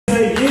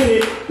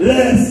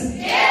less,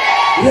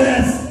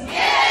 less.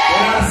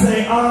 When I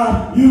say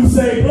you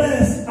say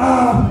bless, when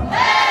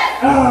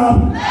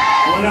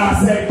I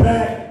say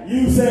back,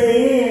 you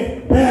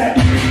say in, back.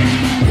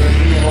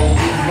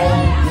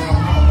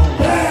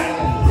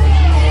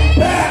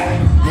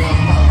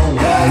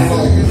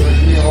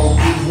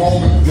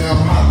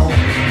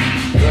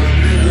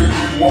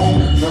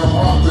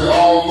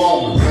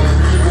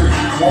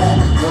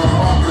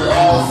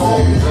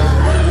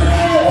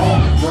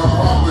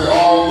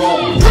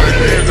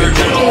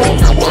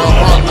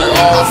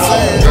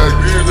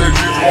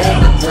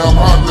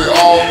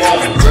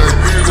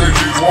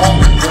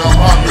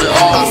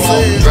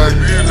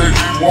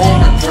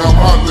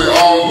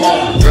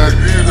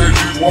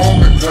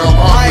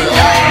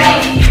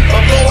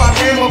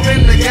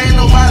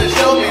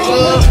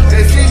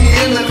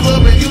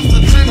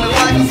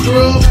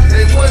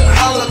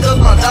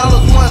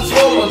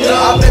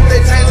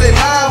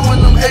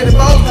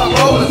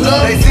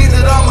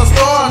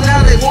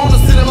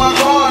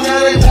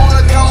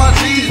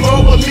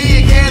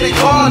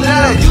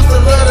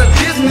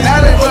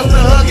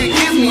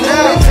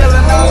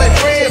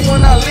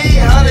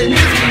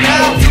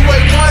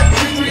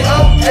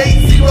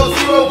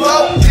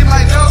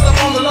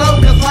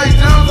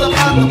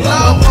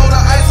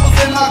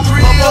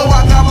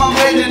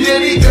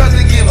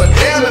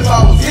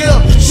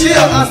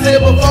 I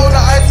said before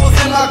the ice was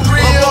in my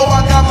crib,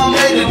 I got my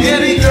major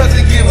ditty, girls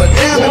didn't give a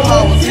damn if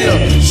I was here.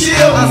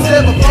 I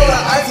said before the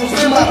ice was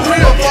in my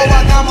crib, before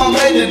I got my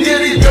major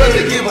ditty, girls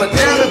didn't give a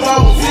damn if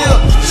I was here.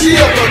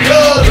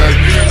 Because that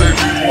year they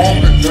be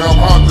wanting, damn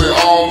hot they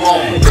all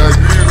on. That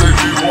year they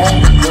be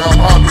wanting, damn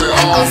hot they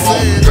all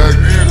on. That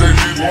year they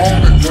be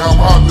wanting, damn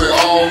hot they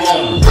all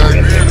on. That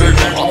year they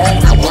be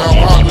wanting, damn hot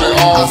they all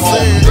on. That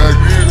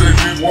year they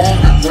be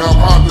wanting, damn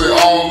hot they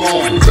all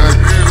on. That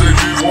year they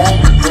be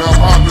wanting, damn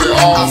hot they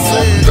all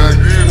on. That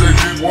year they be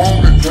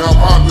wanting, damn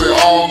hot they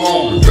all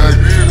on. That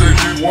year they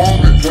be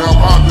wanting, damn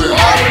hot they all on.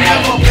 I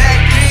remember back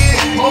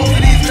then, most of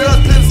these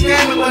girls been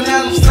scamming, but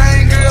now them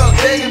same girls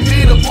begging me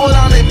to pull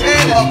down their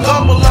panties. A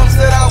couple of them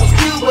said I was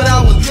cute, but I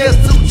was just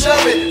too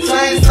chubby.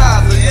 Same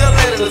size, a year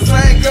later, the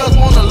same girls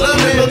wanna love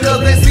me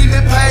because they see me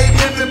paid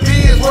pimpin'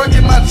 pins,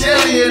 working my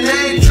jelly, and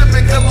they ain't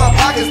tripping cause my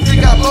pockets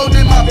stick out more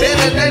than my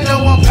belly. They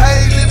know I'm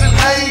paid, living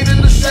laid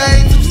in the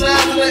shade, 2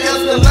 sides of the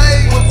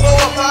Escalade with 4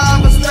 or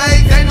 5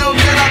 mistakes. They know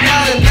that I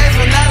got it made,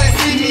 so now they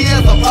see me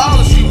as a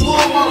baller. She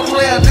would wanna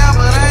play her now,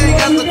 but I ain't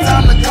got the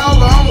time to call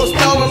her. I'ma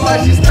stole her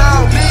like she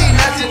styled me.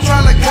 Now she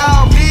tryna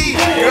call me.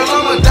 Girl,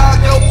 I'ma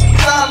dog your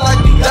style like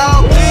you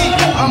dog me.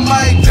 I'm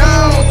Mike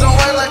Jones, don't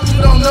act like you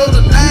don't know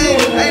the name.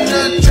 Ain't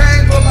nothing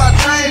changed but my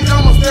change,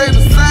 I'ma stay the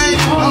same.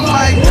 I'm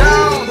Mike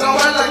Jones, don't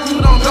act like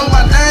you don't know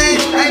my name.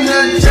 Ain't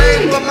nothing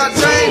changed but my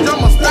change,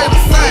 I'ma stay the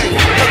same.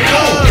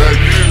 Because that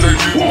year they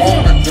be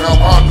wanting, damn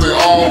hot they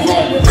all on.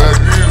 That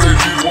year they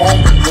be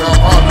wanting, damn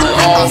hot they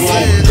all on.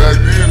 That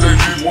year they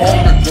be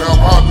wanting, damn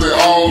hot they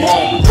all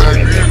on. That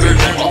year they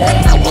be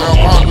wanting, damn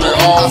hot they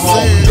all on.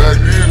 That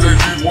year they be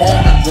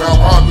wanting, damn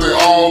hot they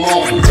all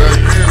on. That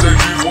year they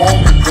be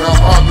wanting, damn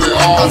hot they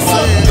all on.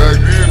 That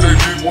year they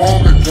be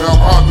wanting, damn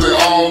hot they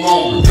all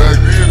on. That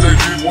year they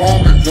be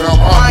wanting, damn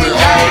hot they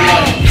all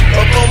on.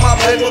 before my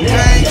paper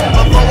came,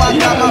 before I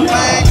got my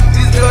fame,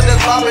 these girls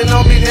that's bopping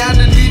on me now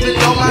didn't even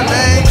know my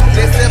name.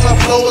 They said my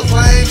flow was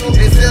lame,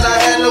 they said I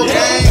had no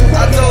game.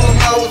 I told them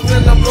I was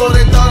in the floor,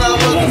 they thought I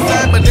was the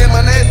same, but then my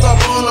name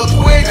started blowing up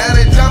quick. Now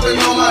they jumping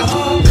on my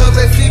cause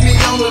they see me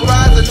on the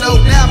rise and no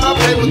doubt my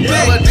paper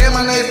thick. But then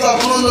my name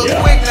started blowing up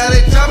quick. Now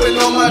they jumping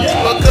on my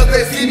because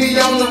they see me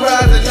on the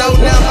rise and no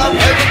doubt my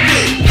paper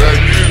thick. That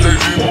year they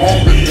be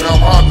wanting,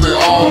 damn hot they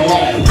all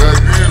on. That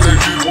year they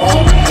be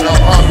wanting, damn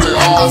hot they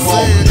all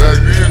on. That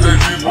year they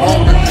be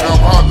wanting,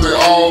 damn hot they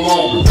all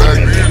on. That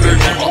year they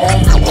be wanting,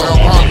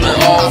 damn hot they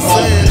all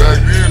on. That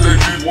year they be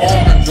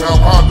wanting,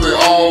 damn hot they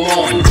all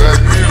on. That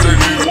year they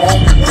be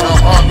wanting, damn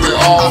hot they all on.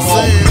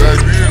 That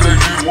year they be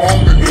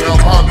wanting,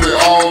 damn hot they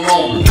all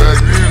on. That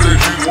year they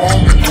be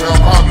wanting,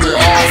 damn hot they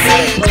all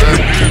on. That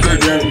year they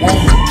be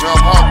wanting,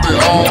 damn hot they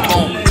all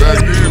on. That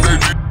year they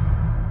be.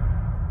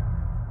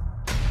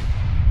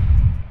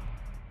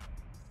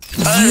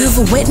 You've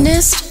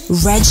witnessed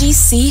Reggie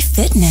C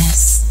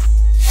Fitness.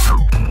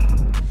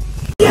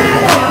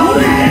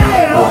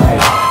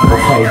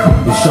 Okay,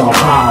 it's Sean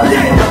Powell,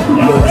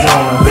 Lil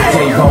John,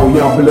 J-Ho,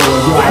 Young Blue,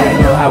 you already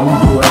know how we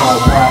do it all,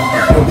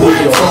 right? And we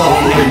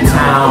are in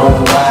town,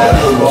 right?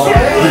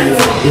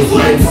 It's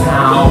in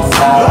town,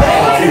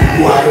 right?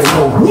 You already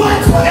know who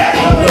it's like.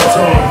 Lil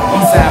John,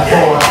 Eastside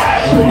Boy,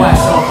 and you watch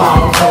Sean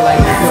Powell play like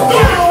this.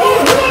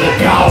 They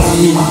call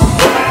me,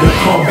 they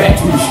come back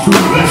to the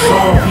street with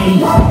Sean P.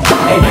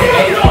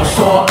 A.K.A.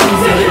 Sean P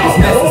said it was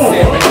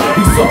necessary.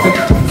 He's something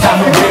kind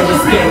of very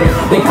scary.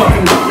 They come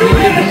from they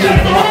living in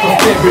the month of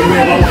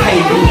February. Okay,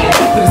 then.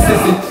 Put a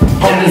system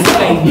on this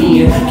thing,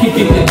 then.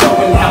 Kicking the door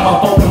and have my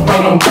phone and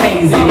brain on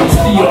crazy. I'm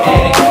still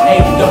at it.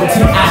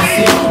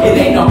 A-double-T-I-C. It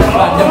ain't no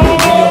about double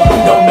deal.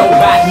 Don't know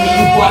about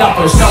me, but I'm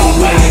for sure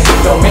with it.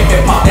 Don't make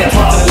me pop that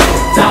trunk to the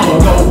left. Time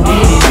will go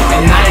get it.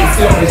 And I ain't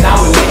selfish, I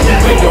will let you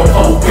put your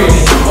whole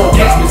finish.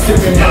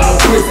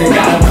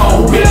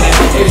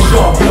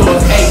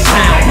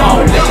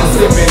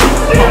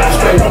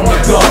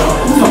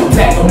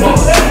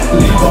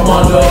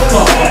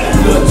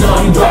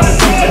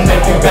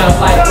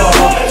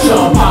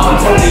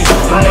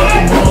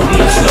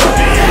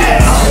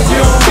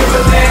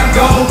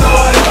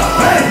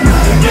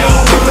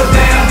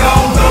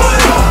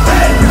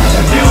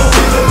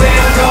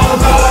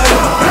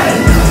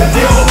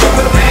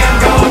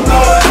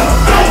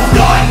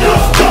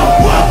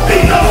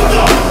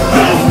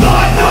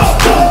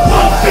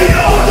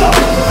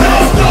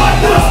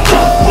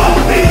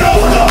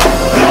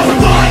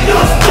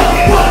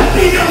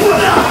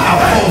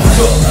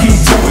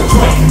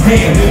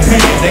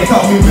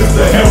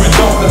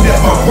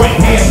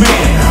 right-hand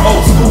man.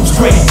 Old school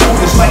straight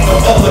foolish like no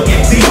other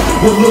MD.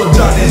 With Lil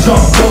Johnny's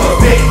young boy,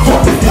 big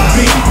corporate to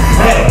be.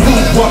 Had a blue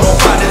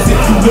 105 as if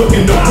you look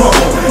in the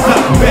rubber.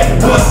 Knock back,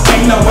 but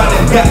ain't nobody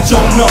got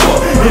your number.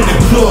 In the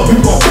club, you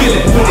gon' feel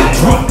it when it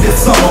drop this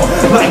summer.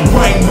 Like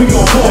rain, we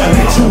gon' pour and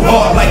hit you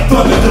hard like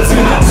thunder. Cause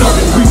in the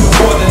dirty, we gon'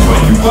 more than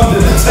when you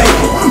under the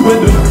table. With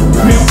the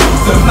real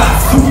boots and my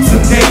suits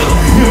and nails.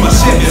 In my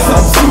Chevy, so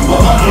super,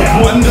 I'm the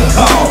one to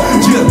call.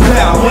 Just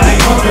down when they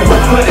hungry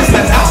with bullets,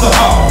 that's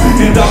alcohol.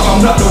 And dog, I'm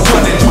not the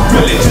one that you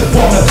really just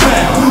wanna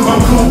down.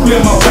 I'm cool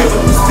in my way,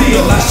 but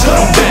still I shut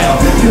them down.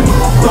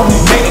 Don't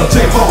even make a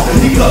J-Bo,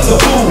 he cuts a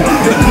fool.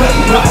 In a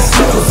club, rock,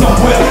 circle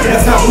somewhere,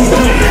 that's how we do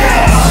it.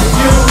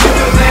 You don't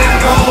give a damn,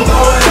 gon'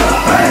 throw it up.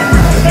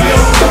 You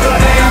don't give a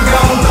damn,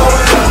 gon' throw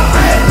it up.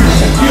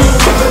 You don't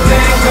give a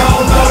damn,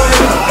 gon' throw it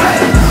up.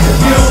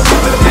 You don't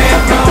give a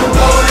damn, gon'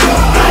 throw it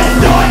up.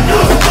 Start no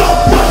stop,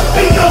 what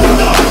be no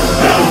stop.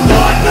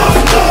 Start no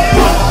stop,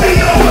 what be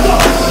no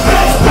stop.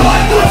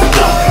 Start no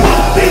stop,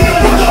 what be no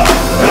stop.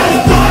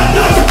 Start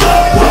no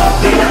stop, what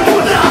be no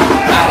stop.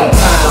 Out of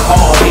time,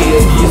 hard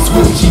heads get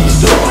Swiss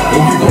cheese up,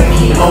 and you gon'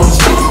 need more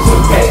chips to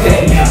pack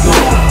that ego.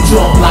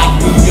 Jump like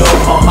New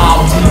York, I'm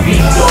all TV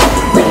up.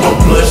 With no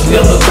plush,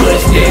 leather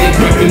clutch, steady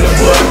gripping the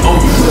butt. Oh,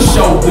 you can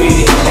show with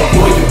it, and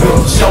boy, you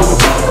better show it.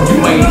 You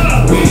ain't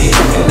with it,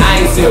 and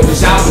I ain't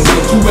selfish, I was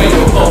it, you ain't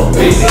no fuck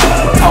with it.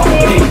 Talking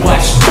big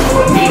watch,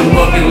 me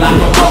mugging like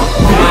a up,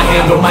 put my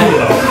hand on my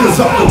hip.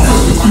 Cause off the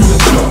roof, we was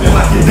jumping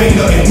like it ain't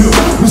nothing new.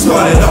 We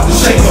started off the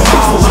shake of my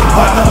social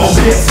partner on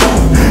that school.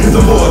 It's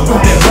the boys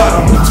from that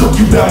bottom who took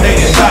you down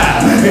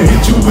 85 and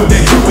hit you with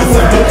that US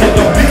and look at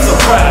don't be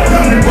surprised.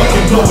 We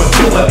fucking blowing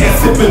killer and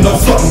sipping on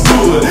something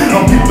good.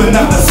 I'm peeping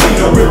out the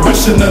scenery,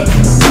 wishing the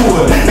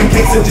good. In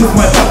case it just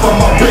went up,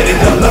 I'm already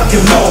the lucky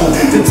low.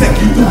 To take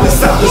you through the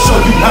south to show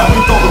you how we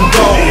throw them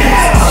goals.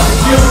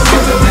 You don't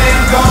give a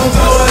damn, gon'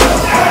 throw it up.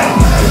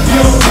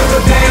 You don't give a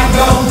damn,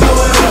 gon' throw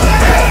it up.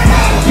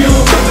 You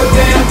don't give a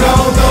damn,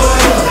 gon' throw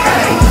it up.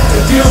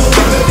 You don't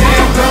give a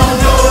damn, gon'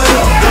 throw it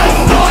up.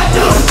 Start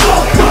no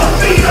stop, what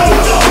be no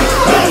stop.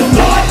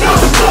 Start no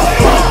stop,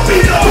 what be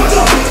no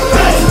stop.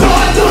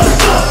 Start no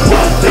stop,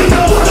 what be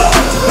no stop.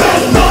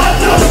 Start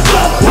no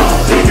stop, what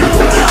be no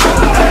stop.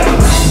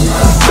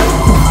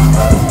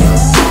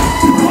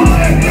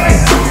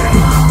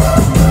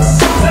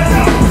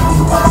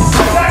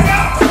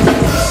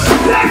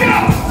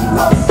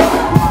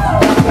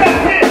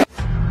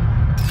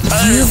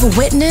 You've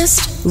witnessed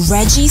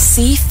Reggie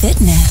C.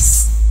 Fitness.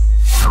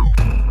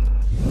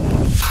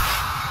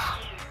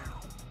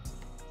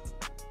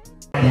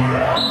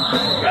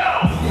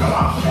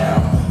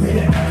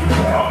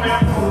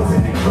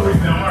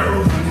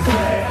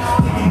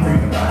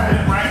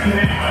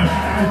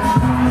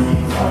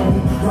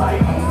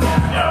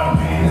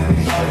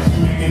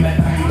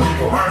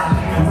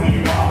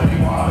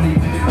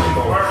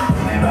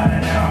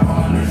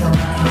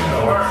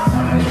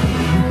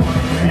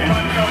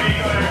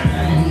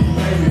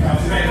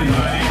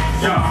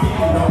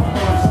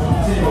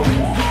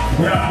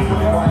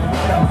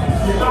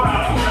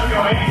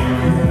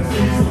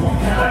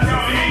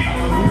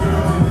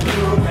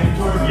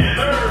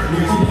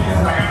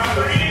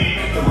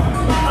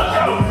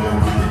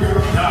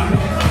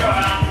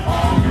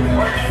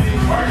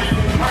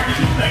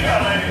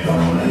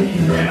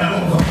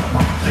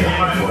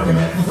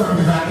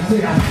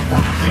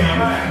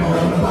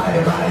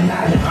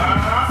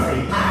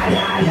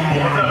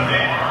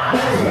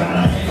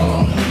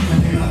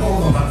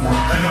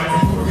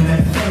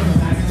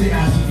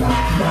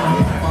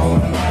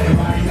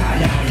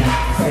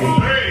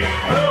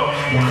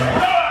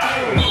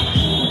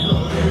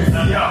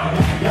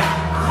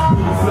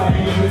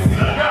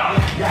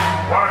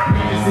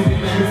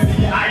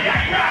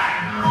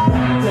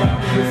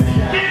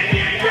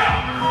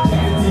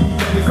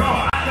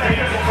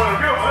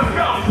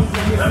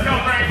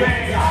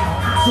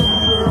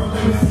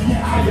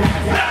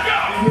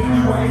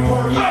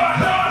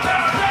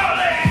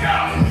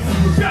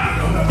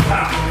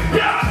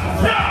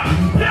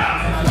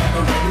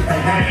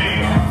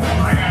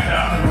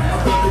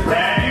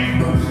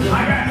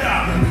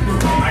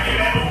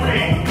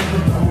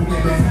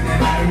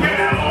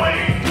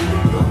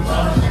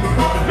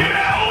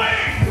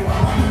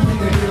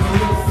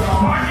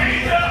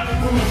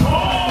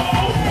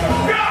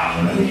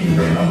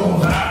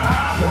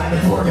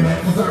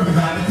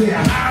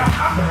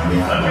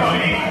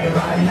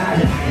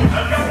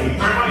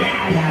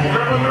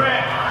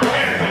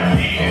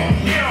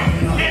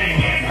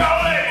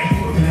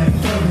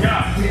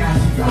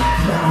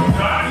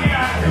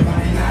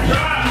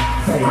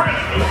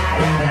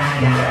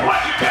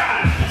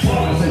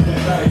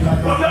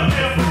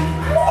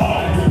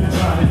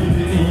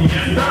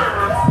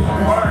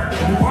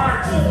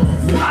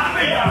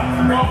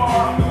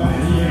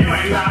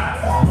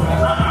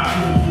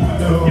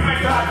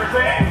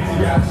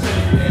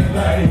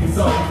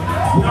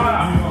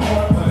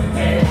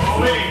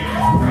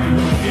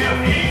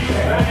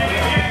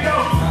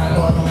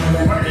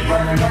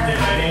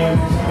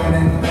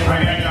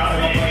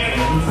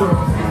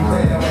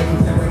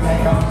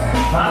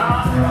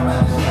 I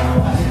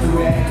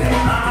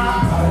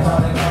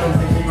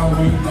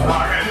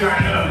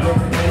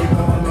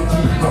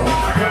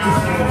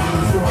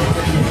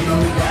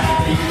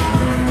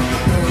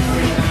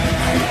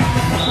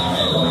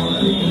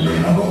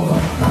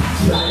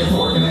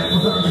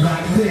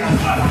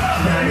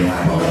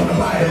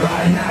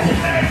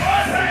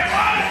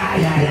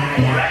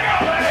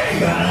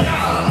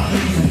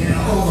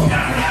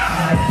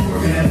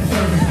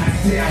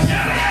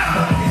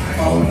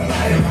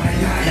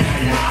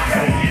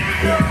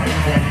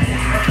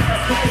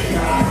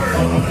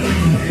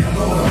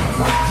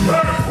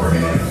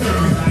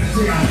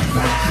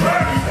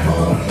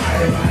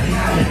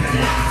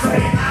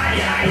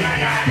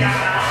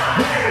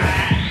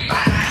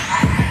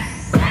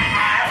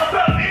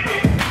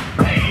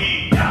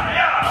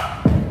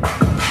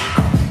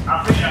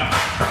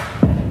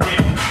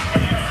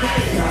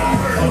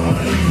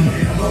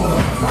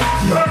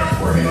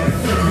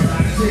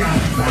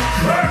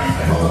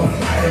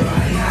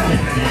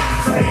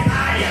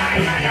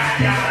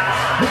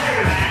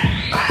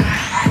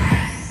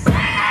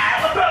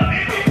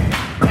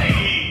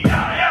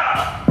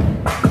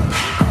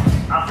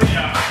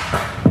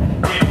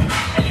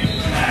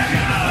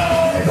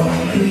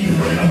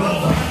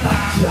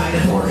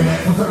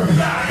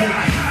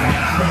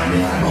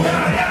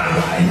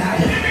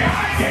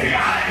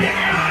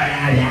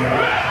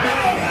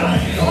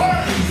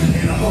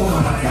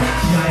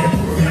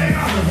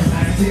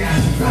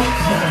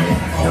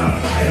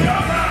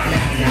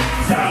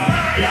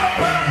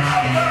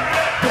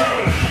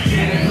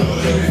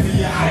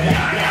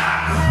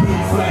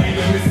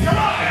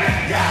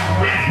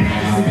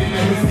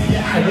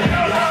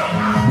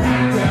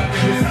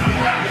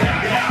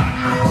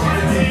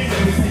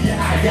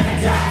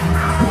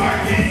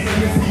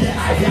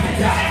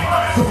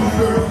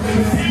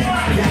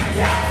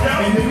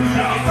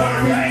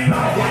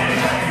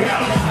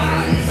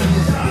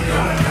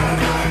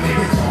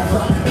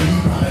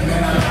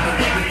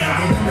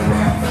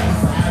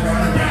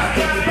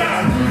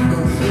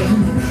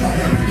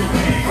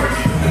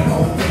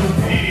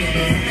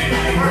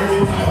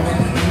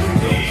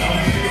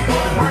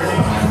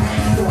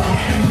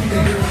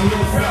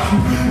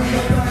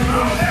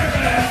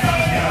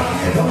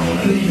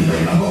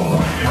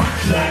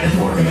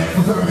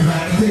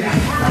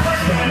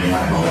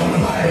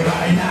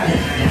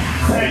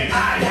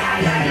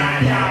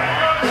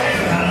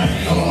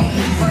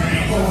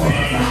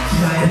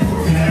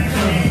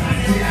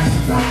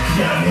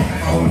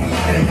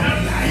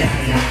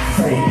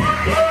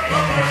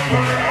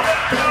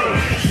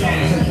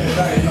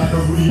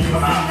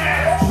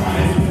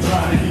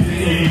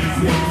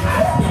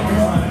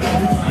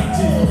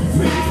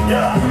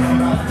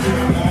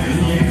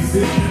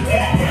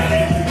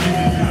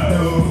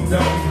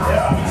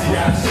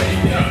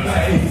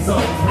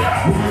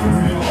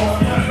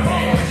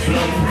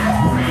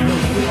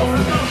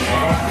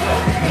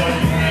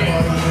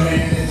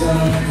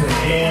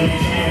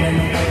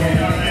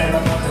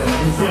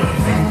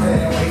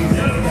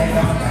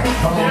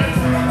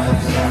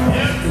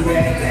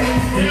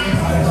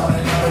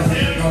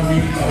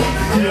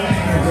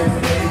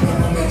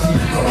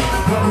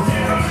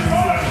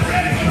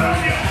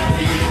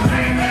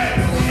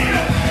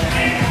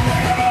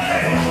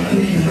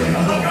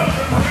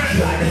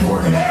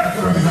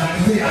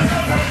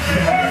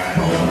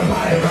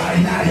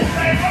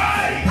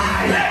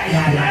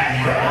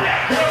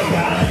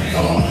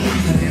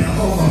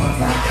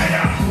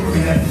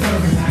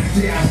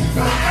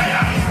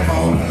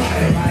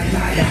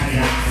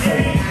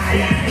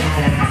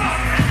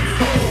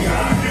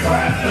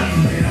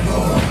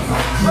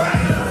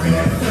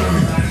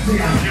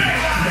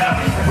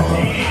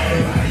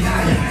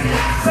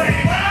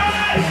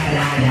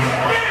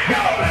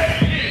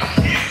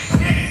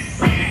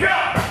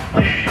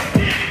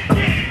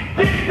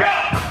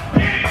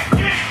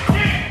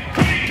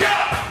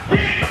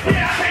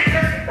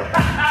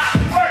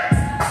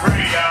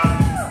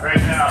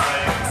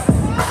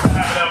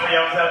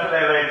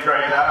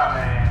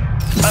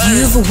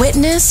You've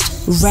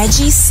witnessed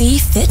Reggie C.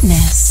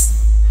 Fitness.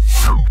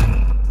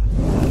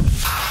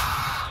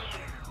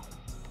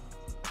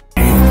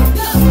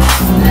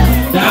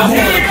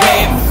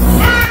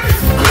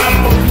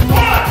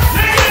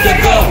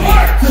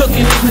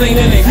 Cooking and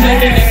cleaning and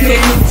cleaning and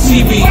cooking.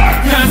 She be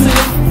constant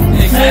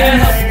and cleaning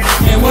her.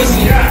 And when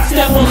she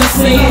step on the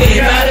scene,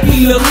 everybody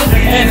be looking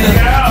at her.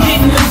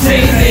 Getting them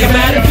jeans,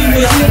 everybody be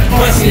looking.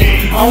 But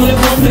she only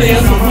one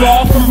players who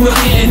fall from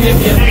rookie. And if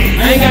you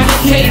ain't got the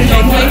cake,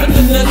 can't play with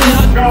the nothing.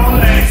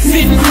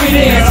 Sitting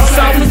pretty as she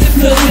soft with the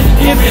cooking.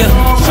 If you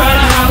try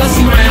to holler,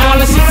 she might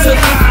holler, she took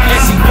it.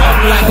 And she walk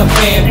like a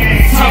bad,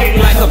 talk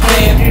like a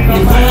bad.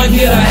 You go and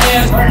get her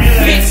ass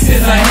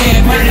fixes her hair,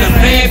 make her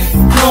bad.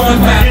 Going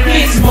by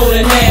bitch more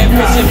than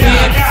average. And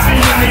bad bitch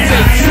never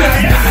take trips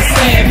with the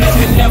savage.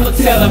 You never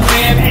tell a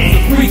bad bitch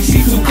to preach, she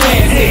too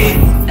classy.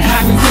 I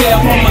can tell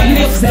from her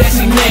lips that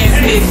she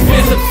nasty.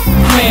 Expensive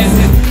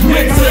glasses,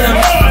 quick to them.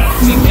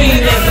 She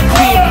mean as a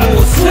pit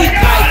bull, sweet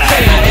like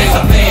that. That's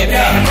a bad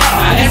bitch.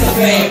 Now that's a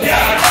bad bitch.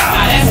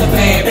 Now that's a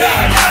bad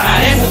bitch. Now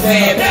that's a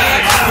bad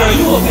bitch. Girl,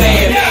 you a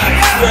bad man.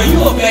 Girl, you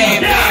a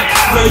bad man.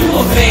 Girl, you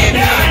a bad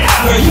man.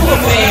 Girl, you a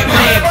bad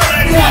man.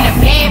 Want a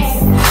bad,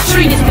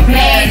 treat us the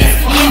baddest.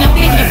 And I'm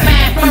thinking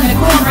fine from the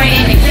cornbread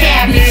and the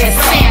cabbage. A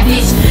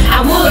savage. I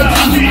would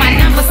give you my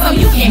number so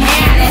you can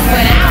have this,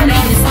 but I don't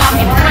need to stop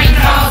and prank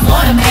calls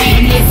or the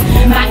madness.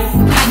 My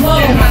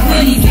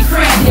goodies and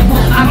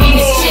credible. I'm in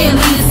this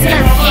cheerleader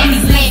skirt and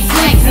these legs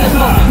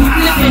flexible. We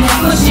flipping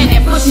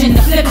and pushing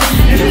the flipping.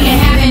 You can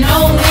have an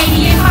old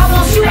lady if I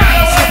want you. I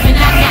ain't tripping.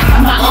 I got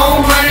my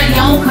own money,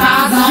 own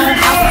cars, own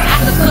house. I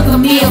could cook a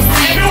meal,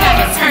 same time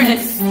and turn it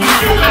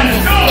out. I'm an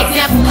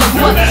example of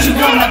what you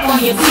want up on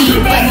your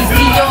feet. But these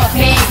be your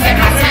bags at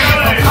my time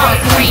for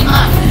cars green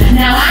up.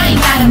 Now I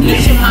ain't gotta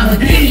meet your mama.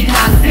 Give me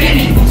dollars, give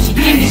me Gucci,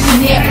 give me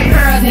Chanel,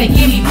 girls that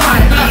give me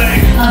part of us.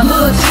 A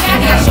hood chick, I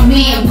got your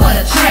man, what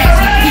a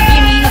tragedy. He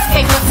give me his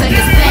paper to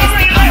his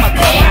plastic. I'm a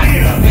bad.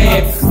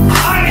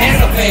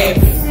 That's a bad.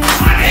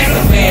 That's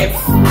a bad.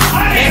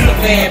 That's a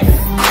bad.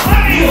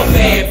 You a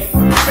bad.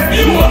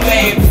 You a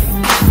bad.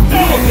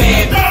 You a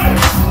bad.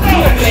 You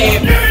a bad.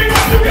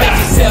 Make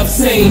yourself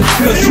sing,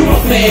 cause you a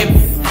bad.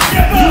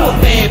 You a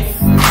bad.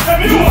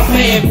 You a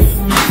bad.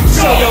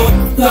 Show your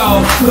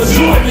dog, cause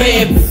you a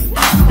bad.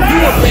 You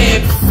a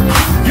bad.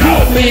 You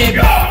a bad.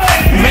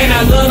 Man,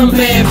 I love them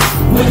bad.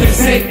 With them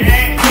sick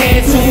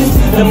tattoos.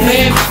 The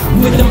bad.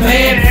 With them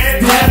bad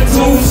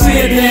attitudes. See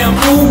a damn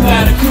fool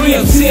by the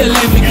crib. See a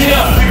let me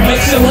kill.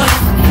 Make sure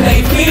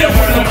they feel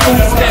with them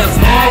food stamps.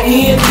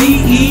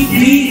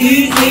 I-N-D-E-D-E-N-D-E-N-D.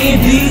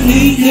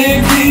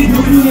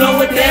 Do you know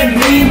what that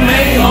mean,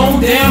 man?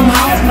 On damn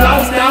house,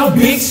 lost out,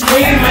 big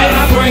screen, man.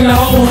 I bring the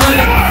whole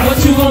 100. What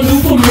you gon' do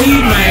for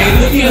me,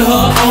 man? Look at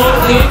her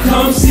on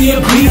income, see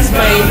a beast,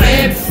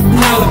 man.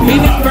 Now the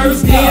minute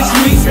first day in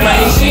streets,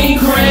 man. She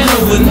ain't crying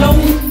over no,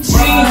 she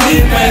ain't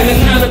weak, man. The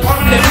kind of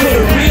that put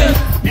a real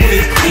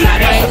with now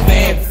that's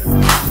bad.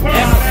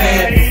 That's a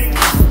bad.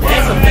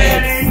 That's a bad.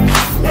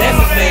 That's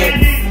a bad.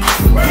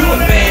 You a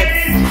bad.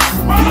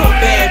 You a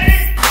bad.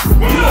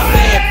 You a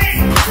bad.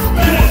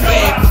 You a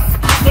bad.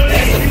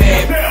 That's a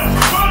bad. That's a bad.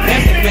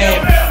 That's a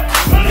bad.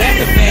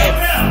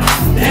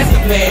 That's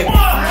a bad.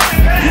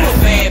 You a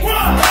bad.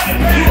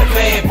 You a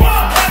bad.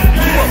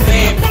 You a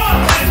bad.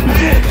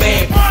 You a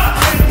bad.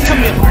 Come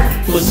here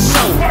for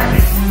show.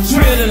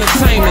 Real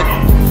entertainment.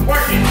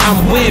 I'm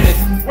with it.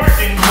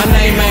 My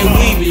name ain't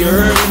Weeby, you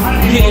heard me?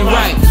 Get it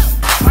right.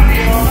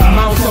 I'm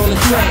out on the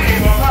track.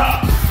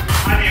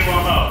 I need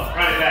one more.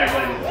 Run it back,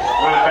 ladies.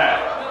 Run it back.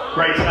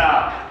 Great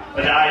style.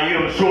 But the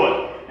IU was short.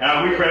 And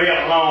we really got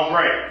a long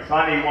break. So I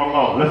need one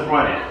more. Let's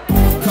run it.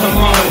 Come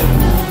on.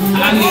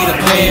 I need a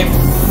bad.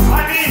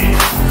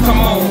 Come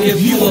on,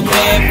 if you a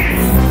bad.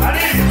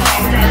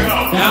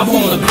 I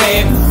want a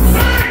bad.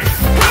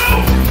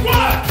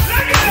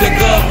 The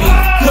girl be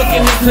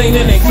cooking and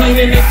cleaning and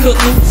cleaning and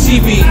cooking.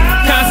 She be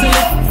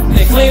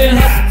constantly cleaning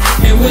her.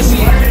 And when she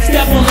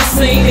step on the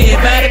scene,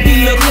 everybody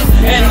be looking.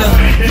 And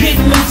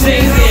getting them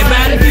jeans,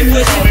 everybody be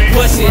wishing.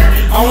 But she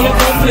only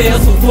gon' play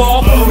us so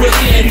far from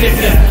rookie. And if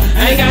you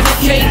ain't got the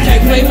cake,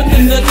 can't play with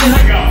the nookie.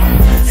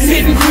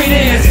 Sitting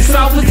pretty and she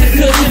soft as a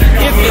cookie.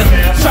 If you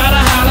try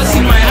to holler, she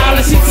might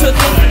holler, she took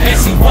it. And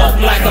she walk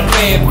like a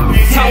bad,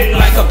 talk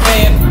like a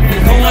bad.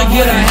 Go and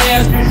get her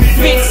hair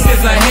fixed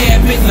as a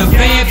habit. And a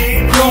bad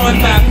going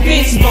by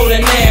bitch more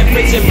than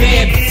average. A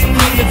bad bitch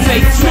to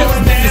take trips,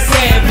 bitch is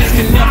savage.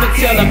 Can never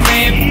tell a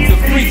man the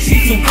freak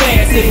she too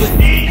fast. It was,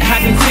 I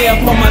can tell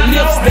from my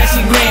lips that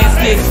she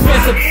nasty.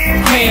 Expensive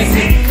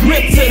fancy,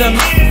 grip to the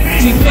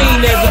she mean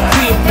as a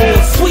pit bull,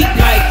 sweet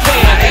like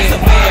candy. That's a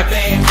bad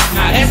band.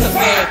 Now that's a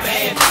bad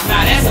band.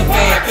 Now that's a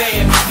bad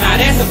band. Now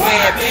that's a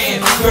bad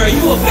band. Girl,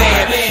 you a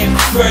bad man.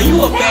 Girl, you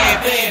a bad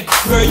band.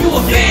 Girl, you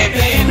a bad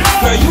band.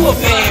 Girl, you a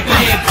bad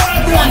man.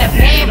 Want a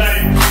bad,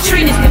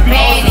 treat us the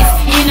baddest.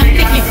 And I'm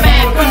thinking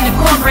fine from the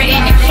cornbread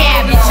and the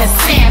cabbage. A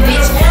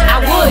savage. I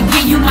would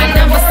give you my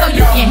number so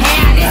you can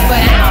have this,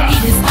 but I don't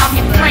need to stop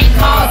and prank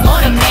calls or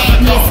the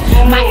madness.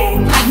 My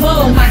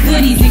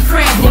goodies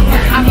incredible.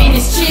 I'm in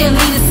this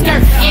cheerleader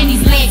skirt and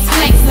these legs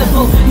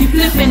flexible. You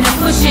flipping and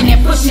pushing the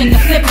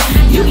flipping.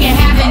 You can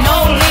have an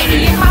old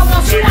lady if I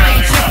want you.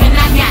 I ain't tripping.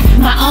 I got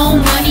my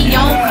own money,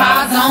 own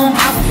cars, own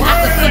house. I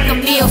could cook a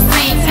meal,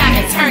 same time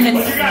and turn it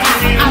out.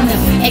 I'm the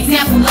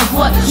example of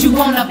what you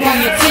want up on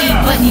your team.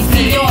 But these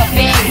be your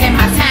bags and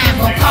my time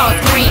gon' cost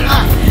green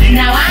up.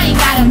 Now I ain't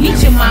gotta meet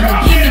your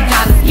mama. Give me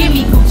dollars, give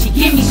me Gucci,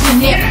 give me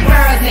Chanel,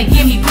 girls and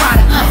give me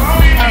Prada.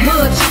 A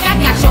hood chick, I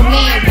got your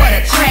man, what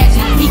a tragedy.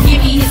 He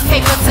give me his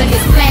paper to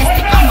his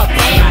plastic. I'm a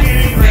bad.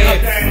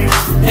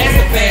 That's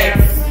a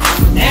bad.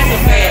 That's a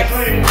bad.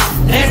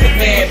 That's a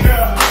bad.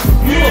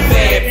 You a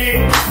bad.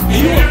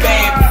 You a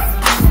bad.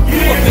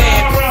 You a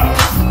bad.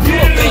 You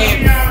a bad.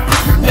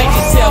 Make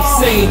yourself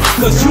sing,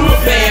 cause you a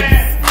bad.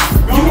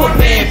 You a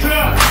bad.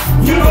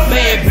 You a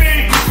bad.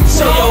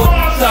 Show your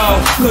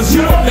dog, cause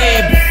you a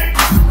bad.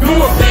 You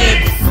a bad.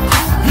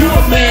 You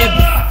a bad.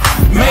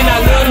 Man, I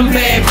love them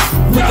bad.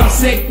 With them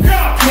sick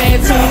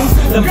tattoos.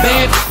 Them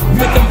bad.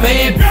 With them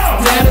bad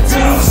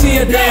attitudes. She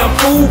a damn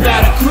fool,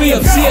 got a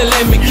crib. She'll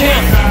let me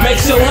camp. Make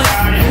sure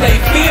they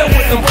feel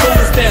with them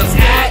food stamps.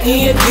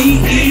 I-N-D-E-P-E-N-D-E-N-T.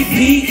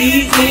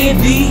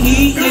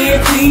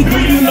 Do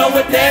you know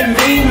what that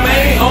mean,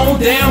 man? On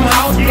damn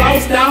house,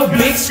 closed out,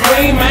 big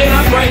screen, man.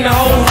 I bring the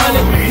whole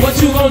 100. What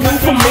you gon' do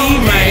for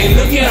me,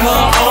 man? Look at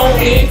her own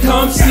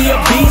income, she a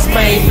beast,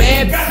 man.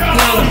 Mad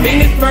now the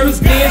business first,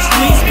 then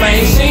streets,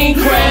 man. She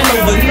ain't crying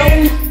over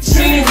no,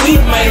 she ain't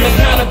weak, man. The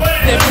kind of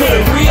that put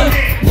a real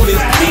with his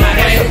feet. Now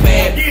that's a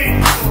bad,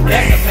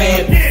 that's a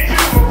bad,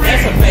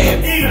 that's a bad,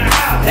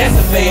 that's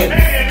a bad.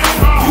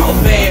 You a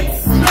bad,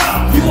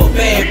 you a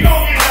bad,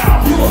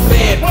 you a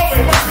bad,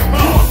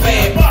 you a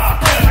bad.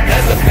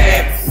 That's a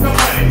bad,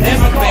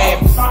 that's a bad,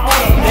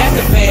 that's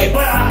a bad,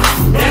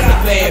 that's a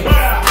bad.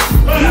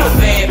 You a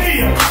bad,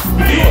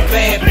 you a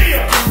bad, you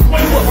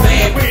a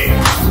bad,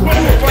 you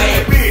a bad.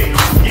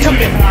 Come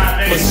here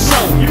for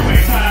show,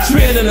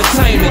 Trill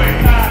Entertainment.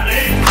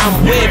 I'm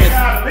webbing.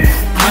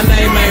 My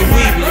name ain't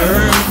Weaving, you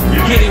heard me?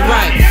 Get it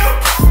right.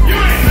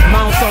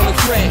 Mouse on the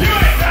track.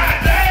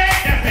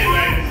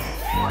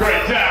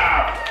 Great job.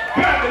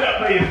 Clap it up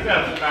for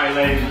yourself tonight,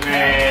 ladies,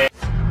 man.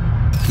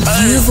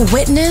 You've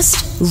witnessed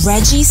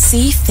Reggie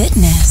C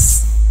Fitness.